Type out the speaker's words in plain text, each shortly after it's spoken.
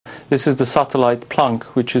This is the satellite Planck,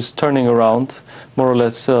 which is turning around, more or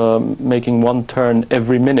less making one turn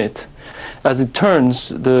every minute. As it turns,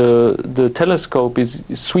 the telescope is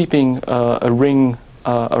sweeping a ring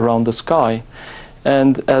around the sky,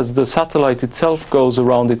 and as the satellite itself goes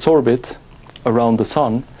around its orbit, around the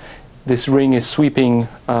sun, this ring is sweeping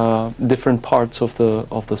different parts of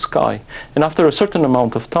the sky. And after a certain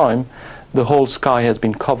amount of time, the whole sky has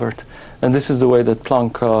been covered. And this is the way that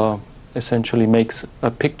Planck essentially makes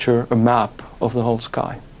a picture, a map of the whole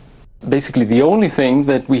sky. Basically the only thing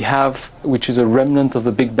that we have which is a remnant of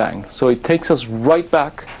the Big Bang. So it takes us right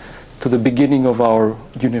back to the beginning of our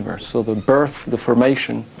universe. So the birth, the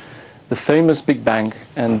formation, the famous Big Bang,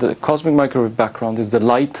 and the cosmic microwave background is the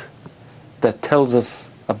light that tells us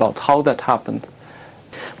about how that happened.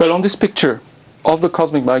 Well, on this picture of the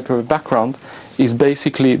cosmic microwave background is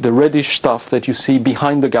basically the reddish stuff that you see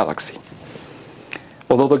behind the galaxy.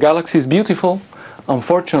 Although the galaxy is beautiful,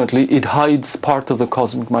 unfortunately, it hides part of the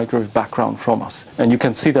cosmic microwave background from us. And you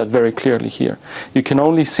can see that very clearly here. You can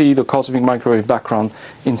only see the cosmic microwave background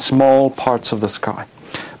in small parts of the sky.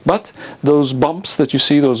 But those bumps that you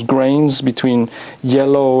see, those grains between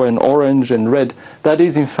yellow and orange and red, that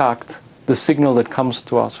is in fact the signal that comes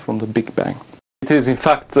to us from the Big Bang. It is in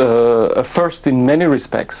fact a first in many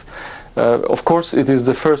respects. Of course, it is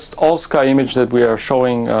the first all-sky image that we are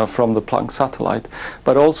showing from the Planck satellite,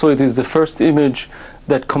 but also it is the first image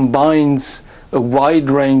that combines a wide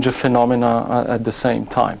range of phenomena at the same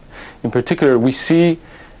time. In particular, we see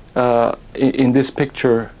in this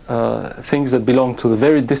picture things that belong to the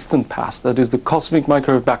very distant past. That is the cosmic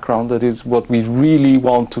microwave background. That is what we really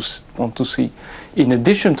want to see. In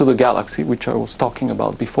addition to the galaxy, which I was talking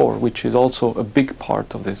about before, which is also a big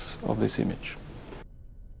part of this image.